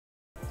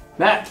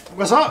Matt,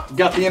 what's up?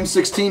 Got the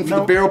M16 for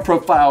the barrel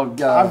profile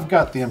guy. I've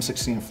got the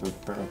M16 for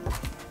barrel.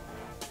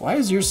 Why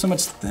is yours so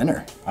much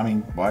thinner? I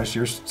mean, why is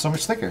yours so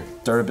much thicker?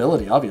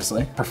 Durability,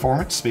 obviously.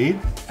 Performance, speed?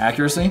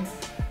 Accuracy?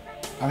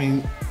 I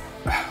mean,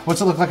 what's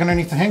it look like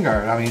underneath the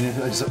handguard? I mean,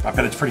 I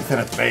bet it's pretty thin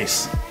at the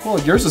base. Well,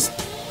 yours is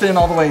thin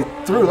all the way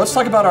through. Let's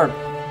talk about our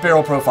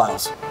barrel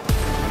profiles.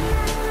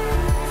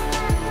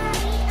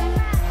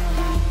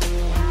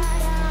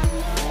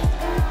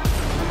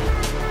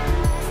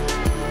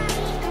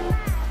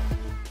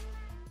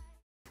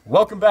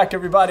 Welcome back,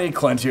 everybody.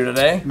 Clint here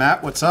today.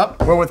 Matt, what's up?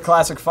 We're with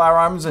Classic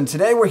Firearms, and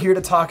today we're here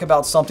to talk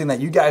about something that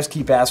you guys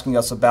keep asking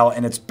us about,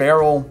 and it's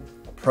barrel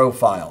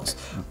profiles.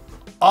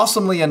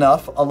 Awesomely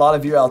enough, a lot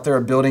of you out there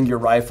are building your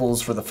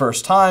rifles for the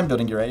first time,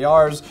 building your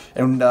ARs,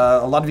 and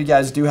a lot of you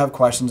guys do have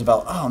questions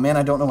about, oh man,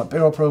 I don't know what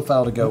barrel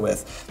profile to go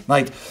with.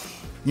 Like,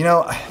 you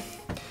know,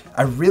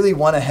 I really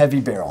want a heavy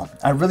barrel.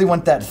 I really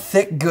want that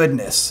thick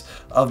goodness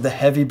of the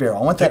heavy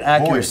barrel. I want that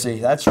accuracy,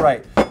 that's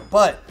right.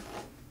 But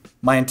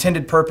my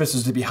intended purpose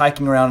is to be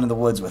hiking around in the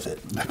woods with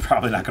it.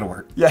 Probably not gonna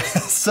work. Yeah,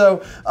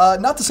 so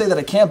not to say that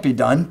it can't be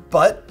done,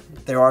 but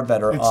there are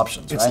better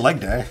options, It's right? leg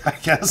day, I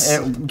guess.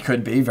 It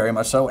could be, very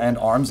much so, and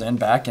arms and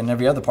back and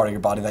every other part of your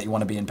body that you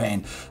want to be in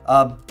pain.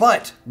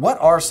 But what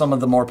are some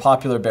of the more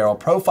popular barrel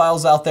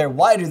profiles out there?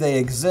 Why do they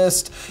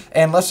exist?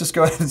 And let's just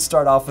go ahead and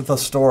start off with a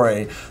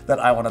story that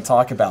I want to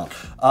talk about.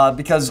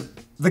 Because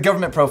the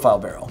government profile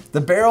barrel. The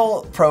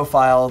barrel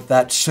profile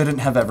that shouldn't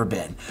have ever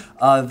been.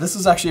 This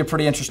is actually a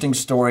pretty interesting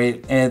story.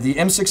 The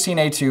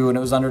M16A2, when it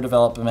was under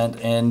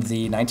development in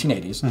the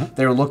 1980s,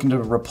 they were looking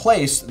to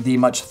replace the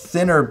much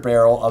thinner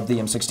barrel of the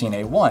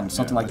M16A1,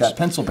 something like that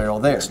pencil barrel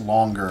there. It's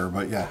longer,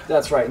 but yeah.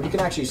 That's right, and you can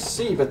actually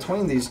see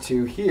between these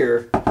two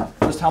here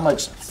just how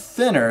much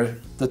thinner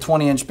the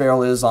 20-inch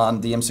barrel is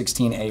on the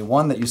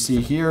M16A1 that you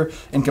see here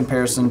in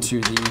comparison to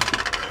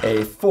the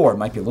A4.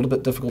 Might be a little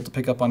bit difficult to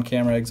pick up on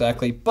camera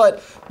exactly,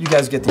 but you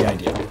guys get the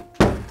idea.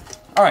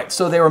 All right,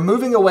 so they were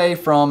moving away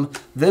from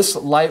this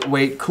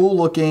lightweight,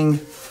 cool-looking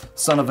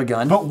son of a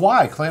gun. But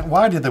why, Clint?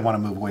 Why did they want to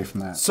move away from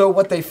that? So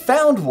what they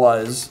found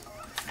was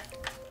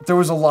there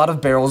was a lot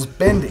of barrels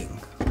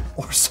bending,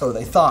 or so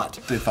they thought.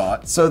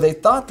 So they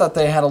thought that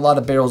they had a lot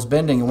of barrels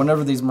bending, and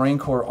whenever these Marine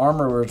Corps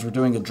armorers were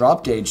doing a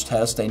drop gauge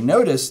test, they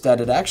noticed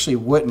that it actually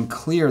wouldn't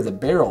clear the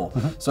barrel.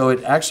 So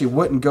it actually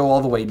wouldn't go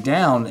all the way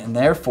down, and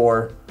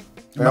therefore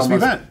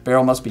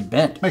barrel must be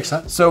bent. Makes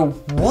sense. So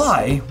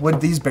why would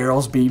these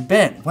barrels be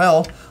bent?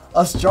 Well,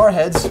 us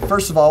jarheads,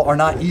 first of all, are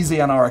not easy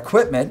on our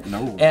equipment.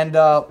 No. And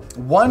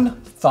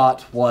one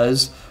thought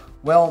was,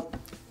 well,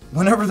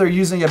 whenever they're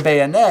using a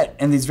bayonet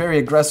and these very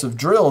aggressive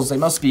drills, they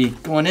must be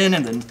going in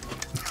and then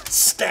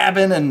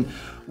stabbing and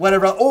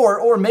whatever.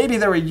 Or maybe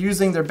they were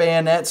using their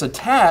bayonets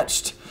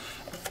attached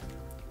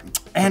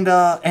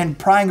and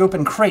prying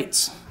open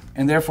crates,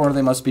 and therefore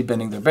they must be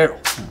bending their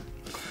barrels.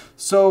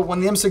 So when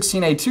the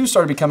M16A2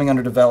 started becoming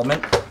under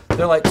development,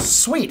 they're like,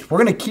 sweet, we're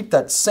gonna keep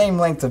that same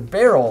length of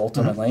barrel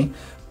ultimately,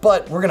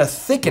 but we're gonna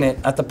thicken it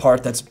at the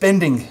part that's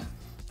bending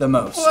the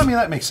most. Well, I mean,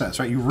 that makes sense,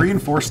 right? You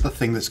reinforce the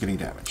thing that's getting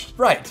damaged.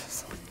 Right.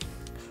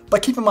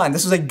 But keep in mind,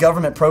 this is a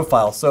government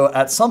profile, so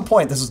at some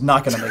point this is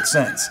not gonna make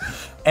sense.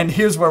 And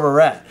here's where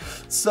we're at.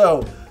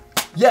 So,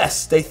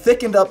 yes, they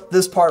thickened up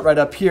this part right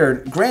up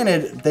here.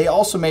 Granted, they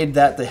also made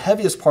that the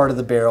heaviest part of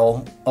the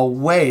barrel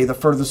the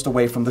furthest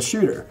away from the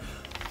shooter.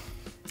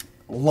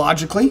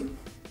 Logically,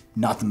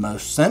 not the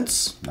most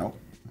sense. No.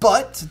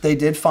 But they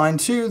did find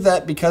too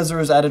that because there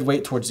was added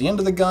weight towards the end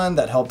of the gun,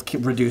 that helped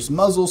reduce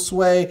muzzle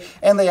sway,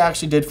 and they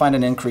actually did find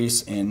an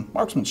increase in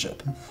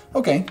marksmanship.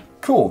 Okay,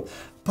 cool.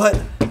 But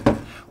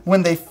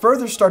when they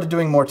further started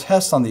doing more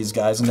tests on these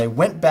guys and they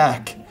went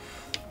back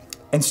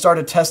and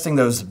started testing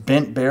those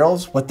bent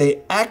barrels, what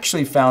they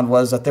actually found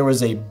was that there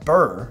was a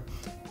burr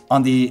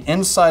on the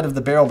inside of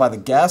the barrel by the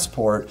gas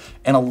port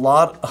and a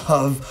lot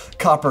of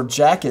copper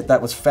jacket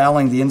that was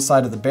fouling the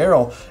inside of the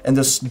barrel and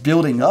just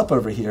building up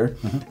over here.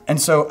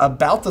 And so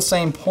about the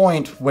same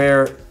point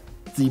where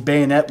the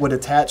bayonet would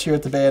attach here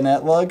at the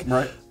bayonet lug,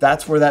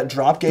 that's where that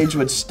drop gauge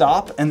would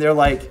stop, and they're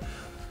like,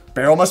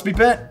 barrel must be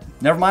bent.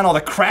 Never mind all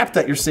the crap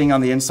that you're seeing on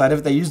the inside of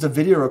it. They used a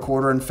video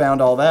recorder and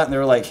found all that, and they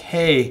were like,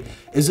 hey,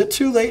 is it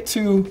too late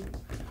to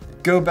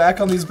go back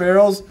on these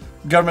barrels?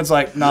 Government's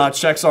like, nah,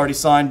 check's already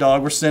signed,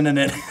 dog. We're sending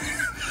it.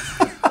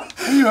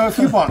 You know, if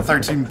you bought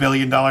 $13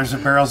 billion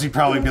of barrels, you'd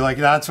probably be like,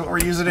 that's what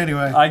we're using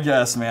anyway. I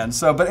guess, man.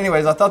 So, but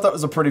anyways, I thought that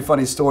was a pretty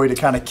funny story to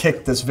kind of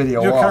kick this video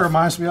off. You know what it kind of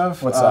reminds me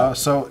of? What's that?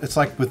 So it's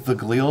like with the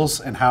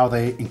Gleals and how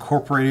they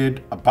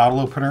incorporated a bottle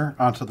opener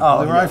onto the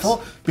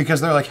rifle,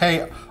 because they're like,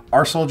 hey,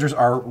 our soldiers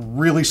are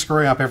really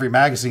screwing up every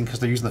magazine because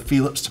they're using the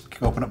Phillips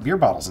to open up beer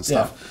bottles and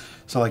stuff.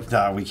 So like,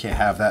 we can't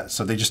have that.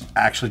 So they just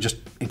actually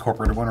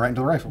incorporated one right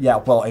into the rifle. Yeah,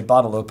 well, a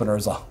bottle opener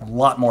is a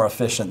lot more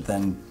efficient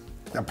than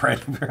a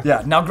brand new barrel.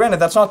 Yeah, now granted,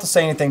 that's not to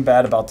say anything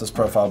bad about this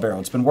profile barrel.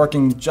 It's been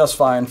working just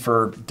fine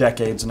for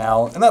decades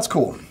now, and that's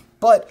cool.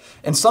 But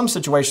in some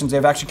situations,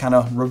 they've actually kind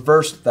of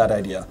reversed that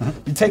idea.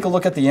 You take a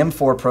look at the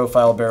M4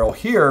 profile barrel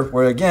here,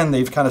 where again,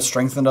 they've kind of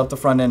strengthened up the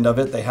front end of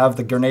it. They have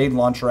the grenade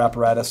launcher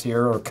apparatus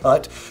here, or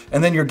cut,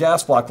 and then your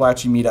gas block will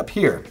actually meet up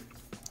here.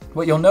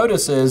 What you'll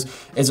notice is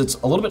it's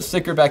a little bit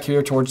thicker back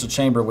here towards the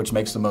chamber, which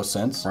makes the most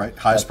sense. Right,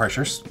 highest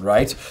pressures.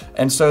 Right,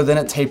 and so then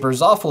it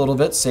tapers off a little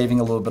bit,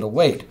 saving a little bit of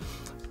weight.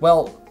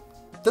 Well,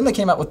 then they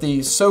came out with the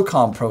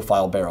SOCOM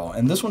profile barrel,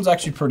 and this one's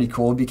actually pretty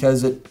cool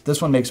because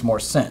this one makes more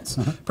sense.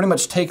 Pretty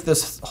much take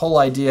this whole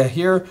idea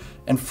here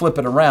and flip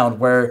it around,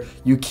 where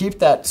you keep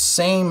that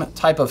same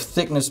type of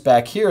thickness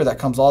back here that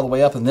comes all the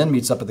way up and then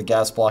meets up at the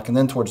gas block, and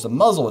then towards the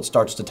muzzle it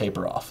starts to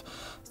taper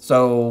off.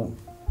 So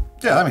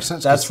yeah, that makes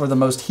sense. That's where the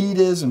most heat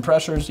is and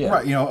pressures. Yeah,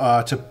 right. You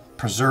know, to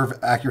preserve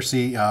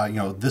accuracy, you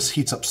know, this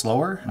heats up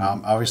slower.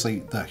 Obviously,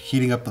 the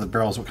heating up of the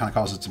barrel is what kind of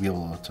causes it to be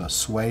able to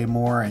sway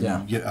more and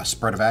you get a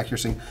spread of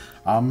accuracy.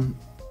 And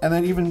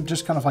then even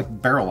just kind of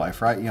like barrel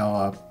life, right? You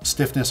know,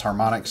 stiffness,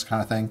 harmonics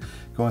kind of thing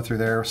going through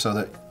there, so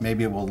that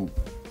maybe it will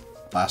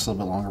last a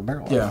little bit longer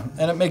barrel life. Yeah,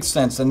 and it makes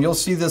sense. And you'll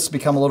see this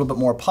become a little bit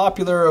more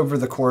popular over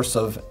the course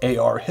of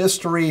AR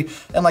history.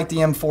 And like the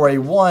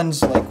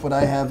M4A1s, like what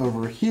I have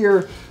over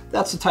here,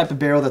 that's the type of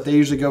barrel that they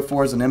usually go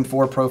for as an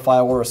M4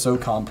 profile or a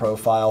SOCOM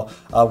profile,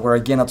 where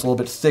again, it's a little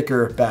bit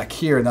thicker back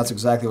here, and that's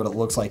exactly what it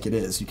looks like it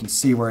is. You can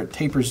see where it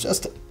tapers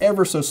just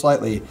ever so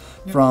slightly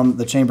from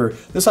the chamber.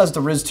 This has the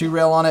RIS-2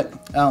 rail on it.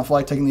 I don't feel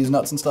like taking these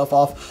nuts and stuff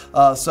off.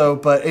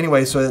 But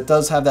anyway, so it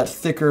does have that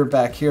thicker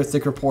back here,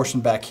 thicker portion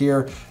back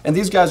here. And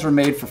these guys were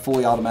made for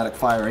fully automatic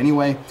fire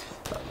anyway.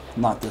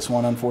 Not this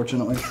one,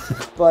 unfortunately.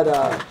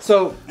 But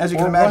so as you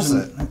can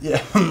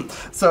imagine,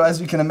 so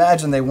as you can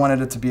imagine, they wanted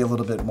it to be a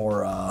little bit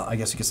more, I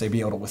guess you could say, be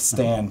able to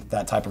withstand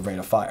that type of rate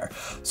of fire.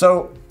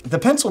 So the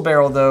pencil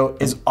barrel, though,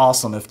 is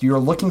awesome if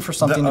you're looking for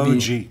something to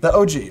be the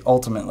OG.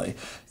 Ultimately,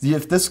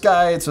 if this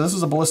guy, so this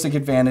is a ballistic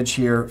advantage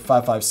here,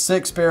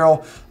 5.56 barrel,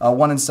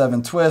 1 in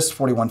 7 twist,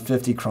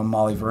 4150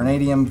 chromoly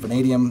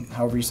vanadium,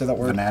 however you say that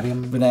word,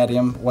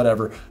 vanadium,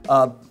 whatever.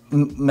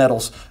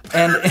 Metals.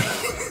 And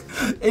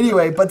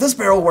anyway, but this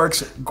barrel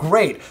works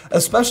great,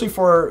 especially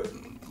for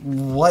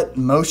what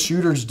most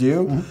shooters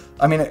do.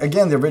 I mean,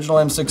 again, the original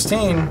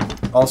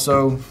M16,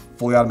 also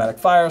fully automatic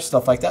fire,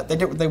 stuff like that.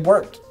 They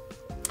worked.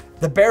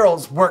 The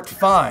barrels worked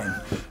fine,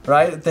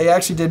 right? They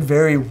actually did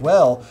very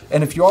well.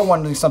 And if you are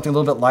wanting something a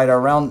little bit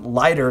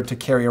lighter to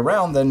carry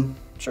around, then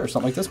sure,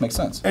 something like this makes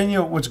sense. And you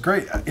know what's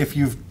great, if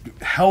you've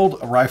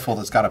held a rifle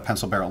that's got a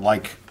pencil barrel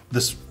like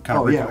this kind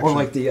of recollection. Or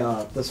like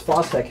the this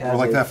Fostech has. Or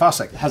like that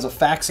Fostech has a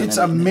fax in it. It's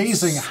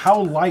amazing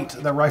how light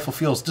that rifle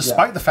feels,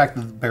 despite the fact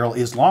that the barrel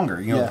is longer.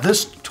 You know,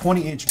 this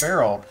 20-inch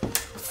barrel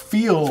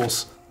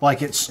feels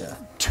like it's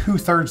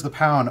 2/3 the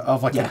pound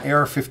of like an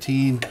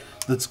AR-15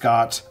 that's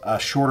got a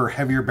shorter,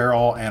 heavier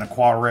barrel and a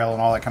quad rail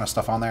and all that kind of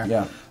stuff on there.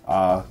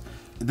 Yeah.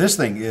 This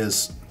thing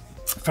is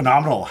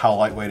phenomenal how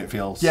lightweight it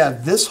feels. Yeah,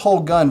 this whole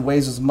gun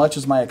weighs as much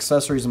as my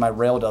accessories and my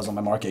rail does on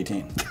my Mark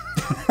 18.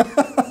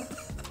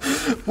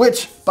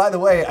 Which, by the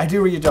way, I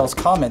do read y'all's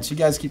comments. You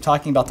guys keep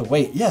talking about the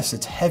weight. Yes,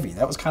 it's heavy.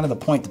 That was kind of the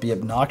point, to be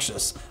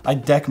obnoxious. I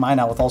deck mine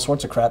out with all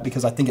sorts of crap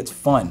because I think it's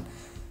fun.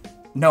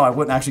 No, I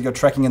wouldn't actually go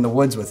trekking in the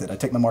woods with it. I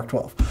take my Mark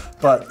 12.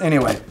 But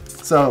anyway,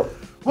 so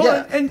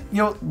well, and you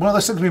know, one of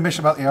the things we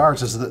mentioned about the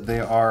ARs is that they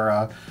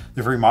are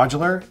they're very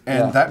modular,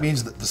 and that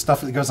means that the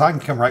stuff that goes on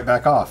can come right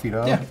back off. You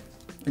know. Yeah,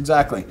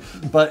 exactly.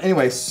 But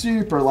anyway,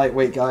 super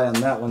lightweight guy on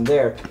that one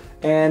there.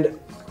 And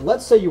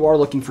let's say you are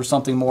looking for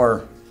something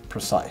more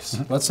precise.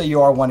 Let's say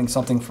you are wanting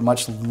something for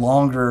much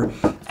longer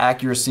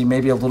accuracy,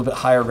 maybe a little bit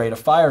higher rate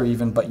of fire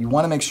even, but you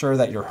want to make sure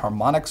that your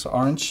harmonics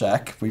are in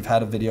check. We've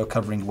had a video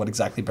covering what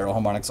exactly barrel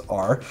harmonics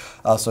are.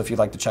 So if you'd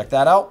like to check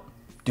that out,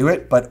 do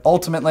it. But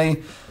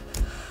ultimately,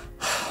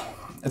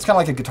 it's kind of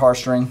like a guitar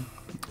string.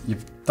 You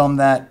thumb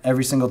that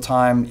every single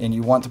time, and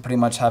you want to pretty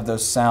much have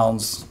those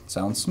sounds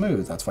sound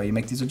smooth. That's why you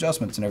make these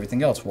adjustments and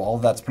everything else. Well, all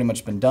of that's pretty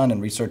much been done in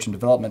research and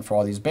development for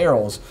all these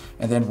barrels,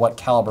 and then what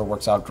caliber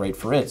works out great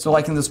for it. So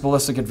like in this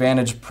Ballistic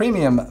Advantage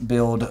Premium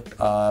build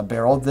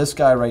barrel, this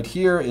guy right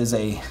here is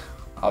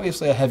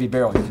obviously a heavy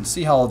barrel. You can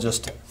see how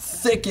just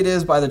thick it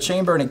is by the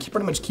chamber, and it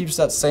pretty much keeps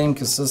that same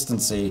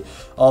consistency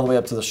all the way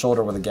up to the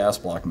shoulder where the gas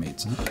block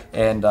meets.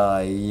 And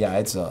yeah,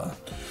 it's a...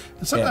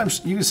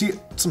 Sometimes you can see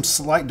some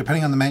slight,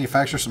 depending on the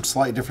manufacturer, some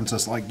slight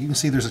differences. Like you can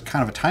see there's a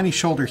kind of a tiny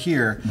shoulder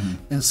here.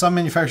 In some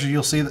manufacturers,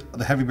 you'll see that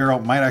the heavy barrel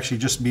might actually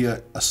just be a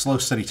slow,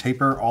 steady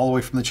taper all the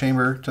way from the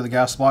chamber to the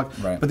gas block.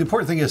 Right. But the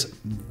important thing is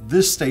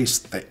this stays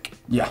thick.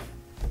 Yeah.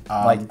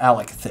 Like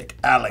Alec thick.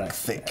 Alec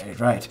thick.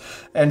 Right.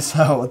 And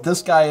so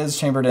this guy is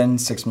chambered in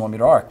 6mm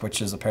arc,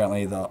 which is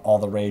apparently all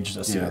the rage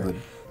this year.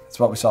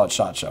 It's what we saw at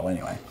SHOT Show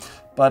anyway.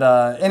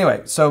 But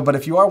anyway, but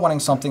if you are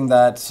wanting something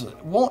that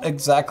won't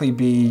exactly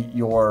be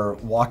your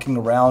walking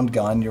around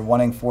gun, you're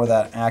wanting for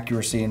that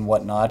accuracy and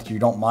whatnot, you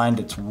don't mind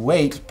its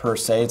weight per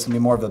se, it's gonna be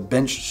more of a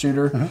bench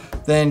shooter,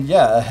 then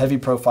yeah, a heavy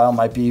profile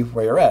might be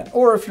where you're at.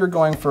 Or if you're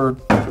going for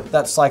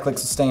that cyclic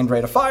sustained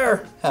rate of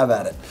fire, have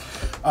at it.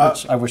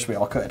 Which I wish we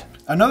all could.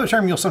 Another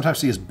term you'll sometimes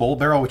see is bull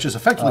barrel, which is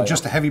effectively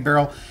just a heavy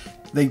barrel.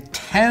 They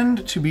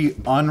tend to be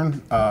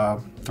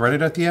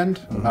threaded at the end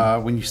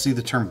when you see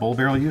the term bull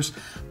barrel used,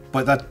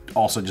 but that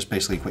also just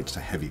basically equates to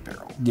heavy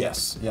barrel.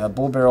 Yes, yeah,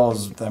 bull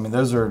barrels, I mean,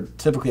 those are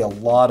typically a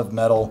lot of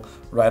metal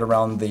right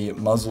around the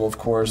muzzle, of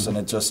course, and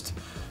it's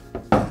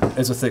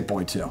a thick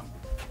boy too.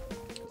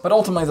 But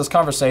ultimately, this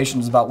conversation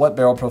is about what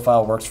barrel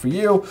profile works for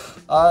you.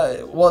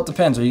 Well, it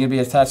depends. Are you gonna be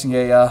attaching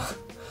a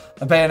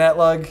bayonet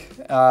lug,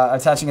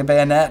 attaching a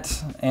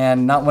bayonet,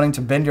 and not wanting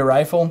to bend your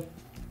rifle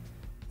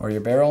or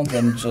your barrel?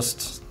 Then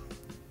just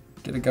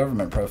get a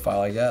government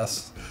profile, I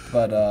guess.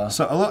 But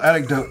so a little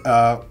anecdote: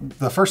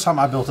 the first time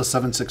I built a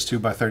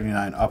 7.62 by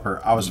 39 upper,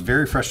 I was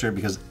very frustrated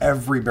because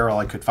every barrel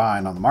I could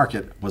find on the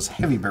market was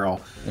heavy barrel.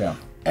 Yeah.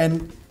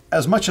 And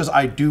as much as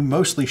I do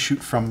mostly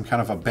shoot from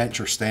kind of a bench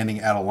or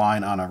standing at a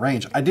line on a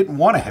range, I didn't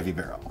want a heavy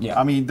barrel. Yeah.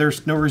 I mean,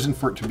 there's no reason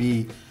for it to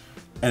be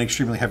an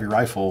extremely heavy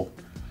rifle.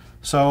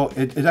 So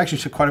it actually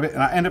took quite a bit,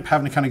 and I ended up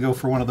having to kind of go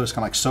for one of those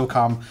kind of like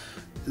SOCOM.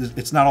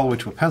 It's not all the way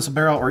to a pencil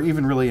barrel or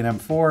even really an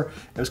M4.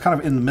 It was kind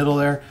of in the middle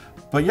there.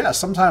 But yeah,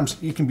 sometimes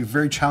it can be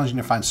very challenging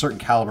to find certain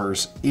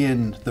calibers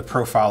in the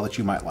profile that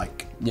you might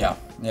like. Yeah,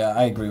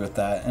 I agree with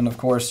that. And of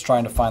course,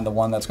 trying to find the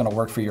one that's going to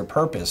work for your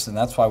purpose. And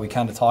that's why we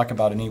kind of talk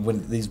about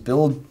when these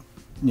build,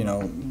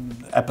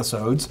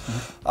 episodes,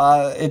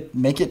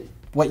 make it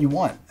what you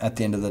want at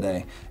the end of the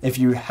day. If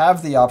you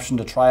have the option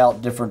to try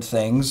out different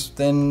things,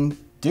 then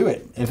do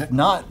it. If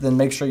not, then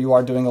make sure you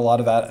are doing a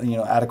lot of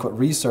adequate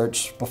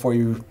research before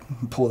you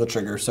pull the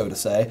trigger, so to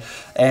say,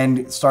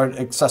 and start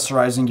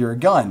accessorizing your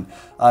gun.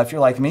 If you're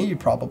like me, you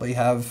probably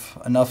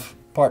have enough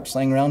parts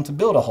laying around to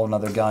build a whole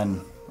nother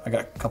gun. I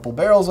got a couple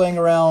barrels laying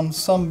around,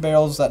 some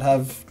barrels that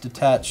have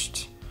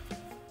detached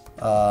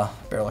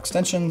barrel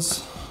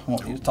extensions.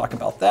 Won't need to talk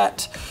about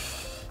that.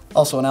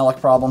 Also an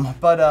Alec problem.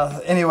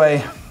 But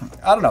anyway,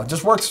 I don't know,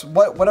 just works,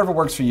 whatever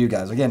works for you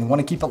guys. Again, want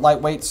to keep it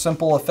lightweight,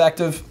 simple,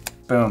 effective,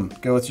 boom,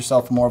 go with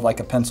yourself more of like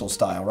a pencil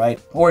style,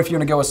 right? Or if you're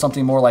gonna go with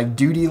something more like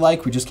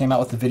duty-like, we just came out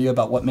with a video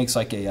about what makes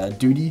like a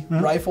duty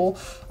rifle.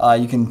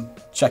 You can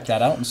check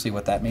that out and see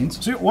what that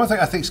means. So one thing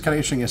I think is kind of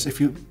interesting is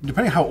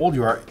depending on how old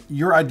you are,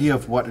 your idea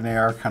of what an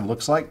AR kind of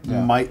looks like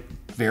might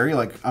vary.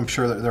 Like I'm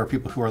sure that there are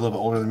people who are a little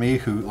bit older than me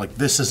who like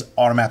this is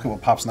automatically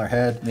what pops in their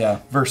head. Yeah.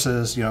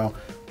 Versus,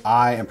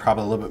 I am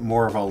probably a little bit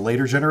more of a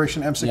later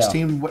generation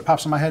M16, what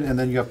pops in my head, and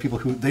then you have people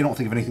who, they don't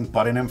think of anything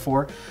but an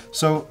M4.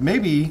 So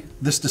maybe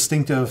this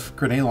distinctive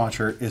grenade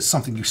launcher is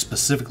something you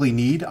specifically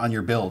need on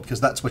your build,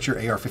 because that's what your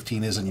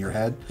AR-15 is in your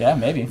head. Yeah,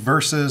 maybe.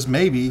 Versus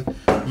maybe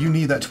you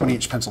need that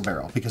 20-inch pencil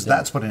barrel, because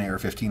that's what an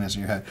AR-15 is in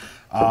your head.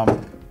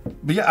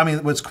 But yeah, I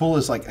mean, what's cool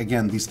is like,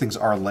 again, these things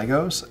are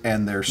Legos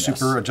and they're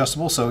super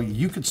adjustable. So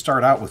you could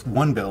start out with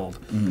one build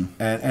and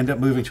end up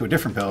moving to a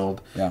different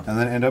build and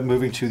then end up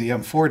moving to the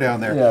M4 down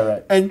there. Yeah,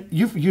 right. And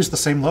you've used the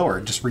same lower,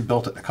 just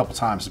rebuilt it a couple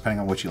times depending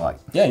on what you like.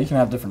 Yeah, you can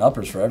have different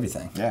uppers for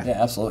everything. Yeah,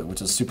 absolutely,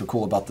 which is super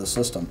cool about this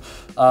system.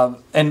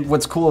 And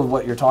what's cool of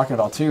what you're talking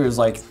about too is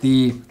like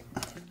the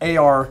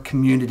AR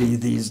community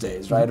these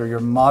days, right? Or your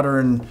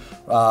modern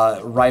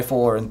rifle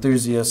or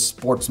enthusiast,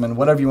 sportsman,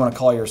 whatever you want to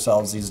call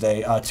yourselves these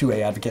days,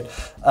 2A advocate.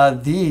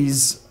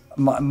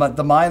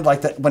 The mind,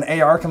 like that, when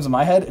AR comes in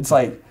my head, it's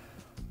like,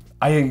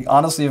 I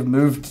honestly have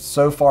moved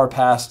so far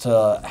past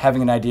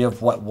having an idea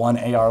of what one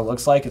AR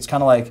looks like. It's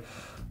kind of like,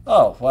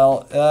 oh,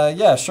 well,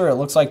 yeah, sure, it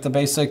looks like the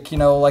basic,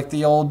 like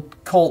the old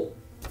Colt,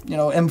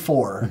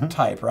 M4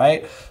 type,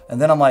 right? And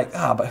then I'm like,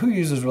 but who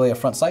uses really a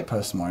front sight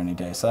post more any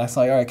day? So that's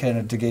like, all right, kind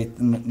of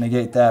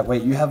negate that.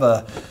 Wait, you have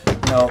a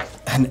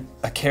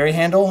carry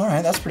handle? All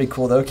right, that's pretty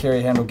cool though.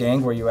 Carry handle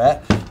gang, where you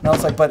at? Now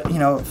it's like, but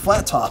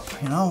flat top,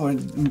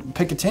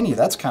 Picatinny,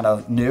 that's kind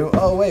of new.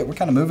 Oh wait, we're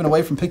kind of moving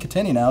away from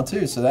Picatinny now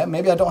too. So that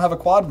maybe I don't have a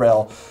quad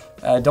rail.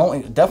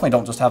 Definitely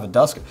don't just have a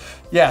dusk.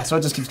 Yeah, so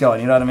it just keeps going,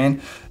 you know what I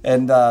mean?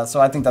 And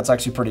so I think that's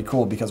actually pretty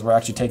cool because we're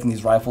actually taking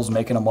these rifles,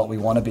 making them what we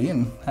want to be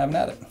and having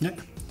at it. Yeah.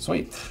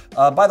 Sweet.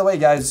 By the way,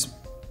 guys,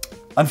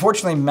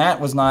 unfortunately, Matt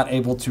was not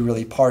able to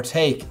really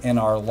partake in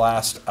our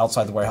last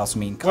Outside the Warehouse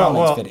Mean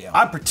Comments video.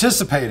 I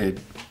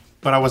participated,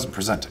 but I wasn't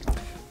presenting.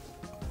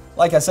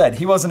 Like I said,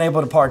 he wasn't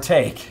able to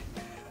partake,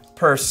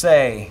 per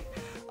se.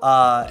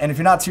 And if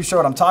you're not too sure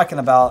what I'm talking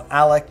about,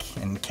 Alec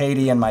and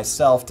Katie and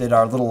myself did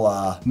our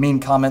little mean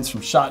comments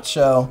from SHOT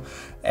Show.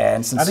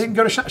 And since I didn't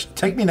go to SHOT,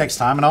 take me next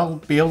time and I'll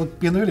be able to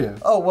be in the video.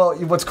 Oh, well,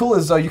 what's cool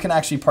is though you can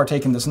actually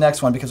partake in this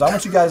next one because I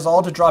want you guys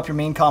all to drop your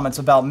mean comments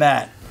about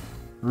Matt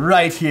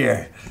right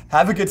here.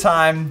 Have a good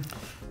time.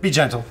 Be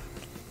gentle.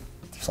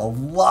 There's a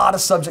lot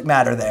of subject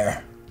matter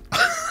there.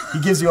 He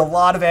gives you a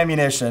lot of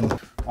ammunition.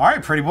 All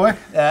right, pretty boy. Yeah,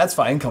 that's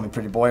fine. You can call me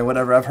pretty boy,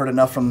 whatever. I've heard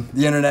enough from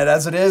the internet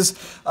as it is.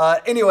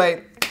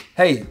 Anyway,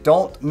 hey,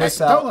 don't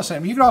miss out. Don't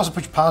listen. You can also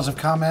put your positive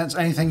comments,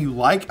 anything you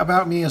like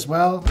about me as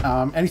well.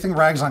 Anything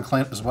rags on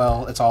Clint as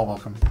well. It's all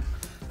welcome.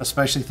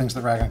 Especially things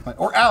that rag on Clint.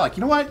 Or Alec.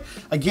 You know what?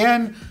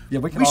 Again,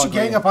 we should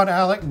gang up on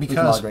Alec because we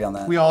all agree on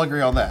that. We all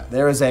agree on that.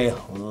 There is a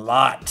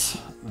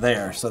lot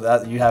there, so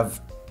that you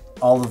have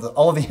all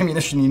of the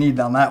ammunition you need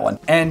on that one.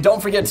 And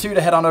don't forget too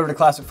to head on over to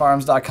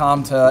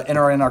classicfirearms.com to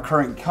enter in our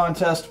current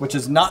contest, which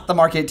is not the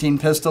Mark 18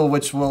 pistol,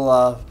 which will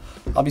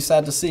I'll be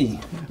sad to see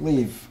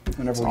leave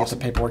whenever we get the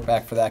paperwork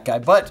back for that guy.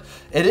 But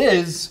it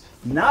is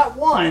not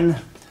one,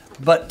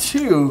 but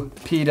 2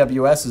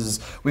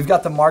 PWSs. We've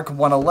got the Mark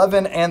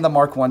 111 and the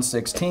Mark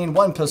 116.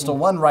 One pistol,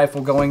 one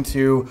rifle going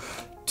to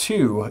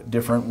 2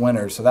 different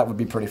winners. So that would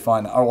be pretty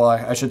fun. Oh, well,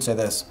 I should say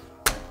this.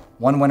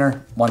 One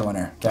winner,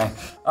 okay?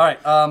 All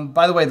right,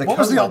 by the way, what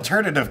was the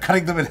alternative?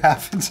 Cutting them in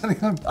half and sending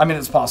them? I mean,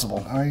 it's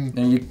possible.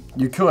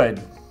 You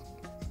could,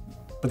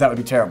 but that would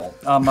be terrible.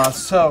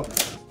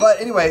 But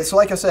anyway, so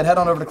like I said, head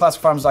on over to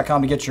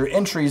classicfirearms.com to get your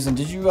entries. And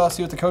did you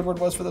see what the code word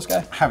was for this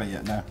guy? Haven't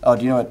yet, no. Oh,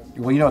 do you know what?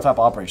 Well, you know what type of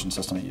operation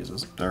system it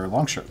uses. They're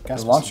long stroke. They're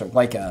long stroke,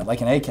 like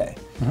an AK.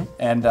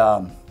 And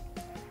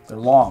they're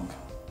long.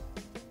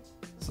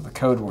 So the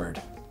code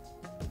word.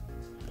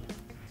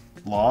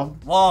 Long?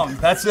 Long,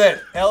 that's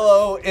it.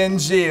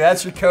 L-O-N-G,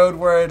 that's your code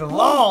word,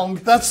 long.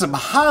 That's some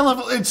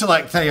high-level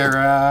intellect there.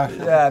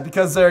 Yeah,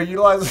 because they're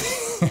utilizing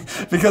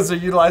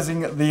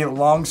the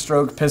long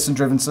stroke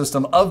piston-driven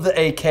system of the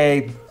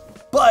AK,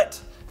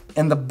 but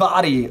in the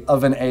body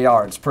of an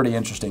AR. It's pretty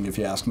interesting if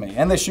you ask me.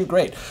 And they shoot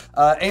great.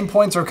 Aim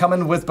points are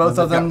coming with both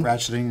of them.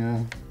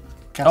 Ratcheting.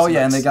 Oh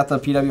yeah, and they got the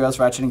PWS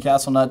ratcheting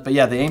castle nut. But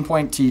yeah, the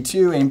Aimpoint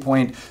T2,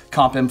 Aimpoint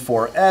Comp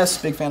M4S,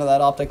 big fan of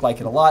that optic,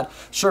 like it a lot.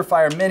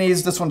 Surefire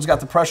Minis, this one's got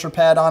the pressure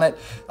pad on it.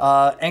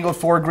 Angled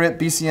foregrip,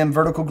 BCM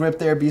vertical grip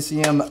there,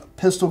 BCM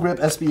pistol grip,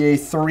 SBA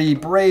 3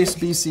 brace,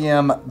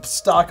 BCM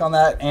stock on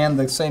that, and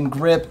the same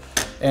grip.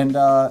 And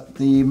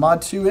the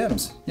Mod 2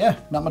 M's. Yeah,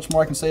 not much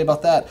more I can say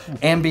about that.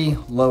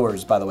 Ambi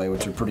lowers, by the way,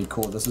 which are pretty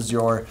cool. This is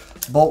your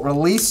bolt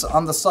release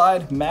on the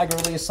side, mag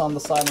release on the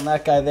side on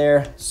that guy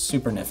there.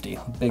 Super nifty,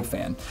 big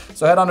fan.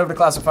 So head on over to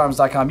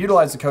classicfirearms.com,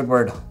 utilize the code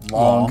word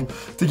long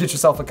to get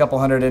yourself a couple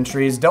hundred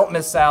entries. Don't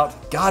miss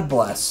out. God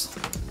bless.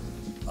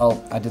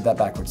 Oh, I did that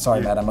backwards.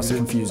 Sorry, Matt, I must have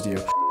confused you.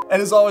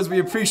 And as always, we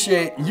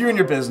appreciate you and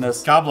your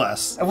business. God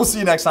bless. And we'll see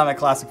you next time at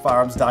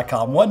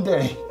classicfirearms.com. One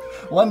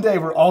day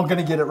we're all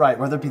gonna get it right,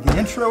 whether it be the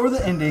intro or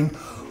the ending.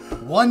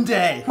 One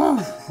day.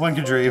 One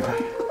could dream.